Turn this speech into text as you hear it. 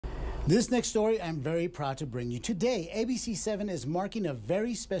This next story I'm very proud to bring you. Today, ABC7 is marking a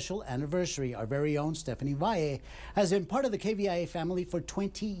very special anniversary. Our very own Stephanie Valle has been part of the KVIA family for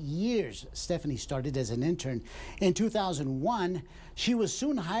 20 years. Stephanie started as an intern in 2001. She was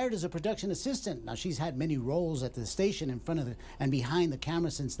soon hired as a production assistant. Now, she's had many roles at the station in front of and behind the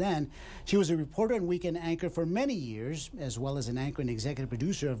camera since then. She was a reporter and weekend anchor for many years, as well as an anchor and executive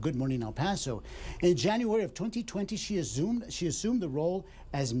producer of Good Morning El Paso. In January of 2020, she assumed the role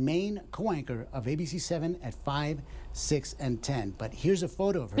as main co-anchor of ABC7 at 5, 6, and 10. But here's a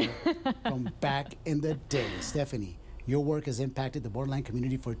photo of her from back in the day. Stephanie, your work has impacted the borderline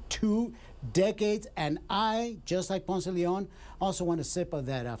community for 2 decades, and I, just like Ponce Leon, also want a sip of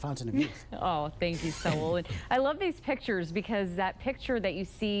that fountain of youth. Oh, thank you, Saul. And I love these pictures because that picture that you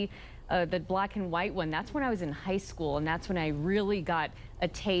see, the black and white one, that's when I was in high school, and that's when I really got a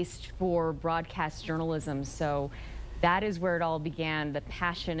taste for broadcast journalism. So that is where it all began, the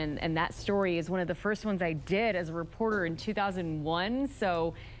passion, and that story is one of the first ones I did as a reporter in 2001.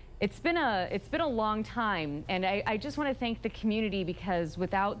 So it's been a long time, and I just want to thank the community, because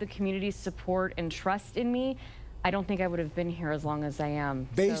without the community's support and trust in me, I don't think I would have been here as long as I am.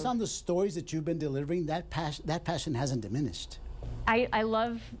 Based on the stories that you've been delivering, that passion hasn't diminished. I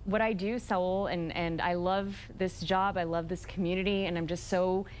love what I do, Saul, and I love this job. I love this community, and I'm just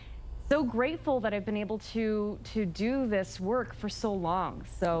so grateful that I've been able to do this work for so long.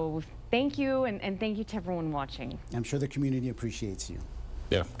 So thank you, and thank you to everyone watching. I'm sure the community appreciates you.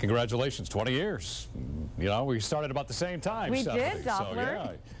 Yeah, congratulations, 20 years. You know, we started about the same time. We Stephanie. did, Doppler. So,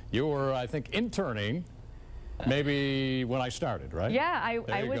 yeah, you were, I think, interning maybe when I started, right? Yeah,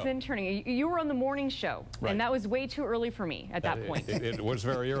 I was interning. You were on the morning show, right, and that was way too early for me at that point. It was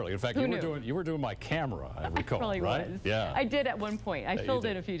very early. In fact, you were doing my camera, I recall, probably right? Was. Yeah. I did at one point. I filled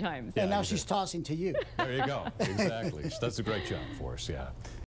in a few times. And now she's tossing to you. There you go. Exactly. That's a great job for us, yeah.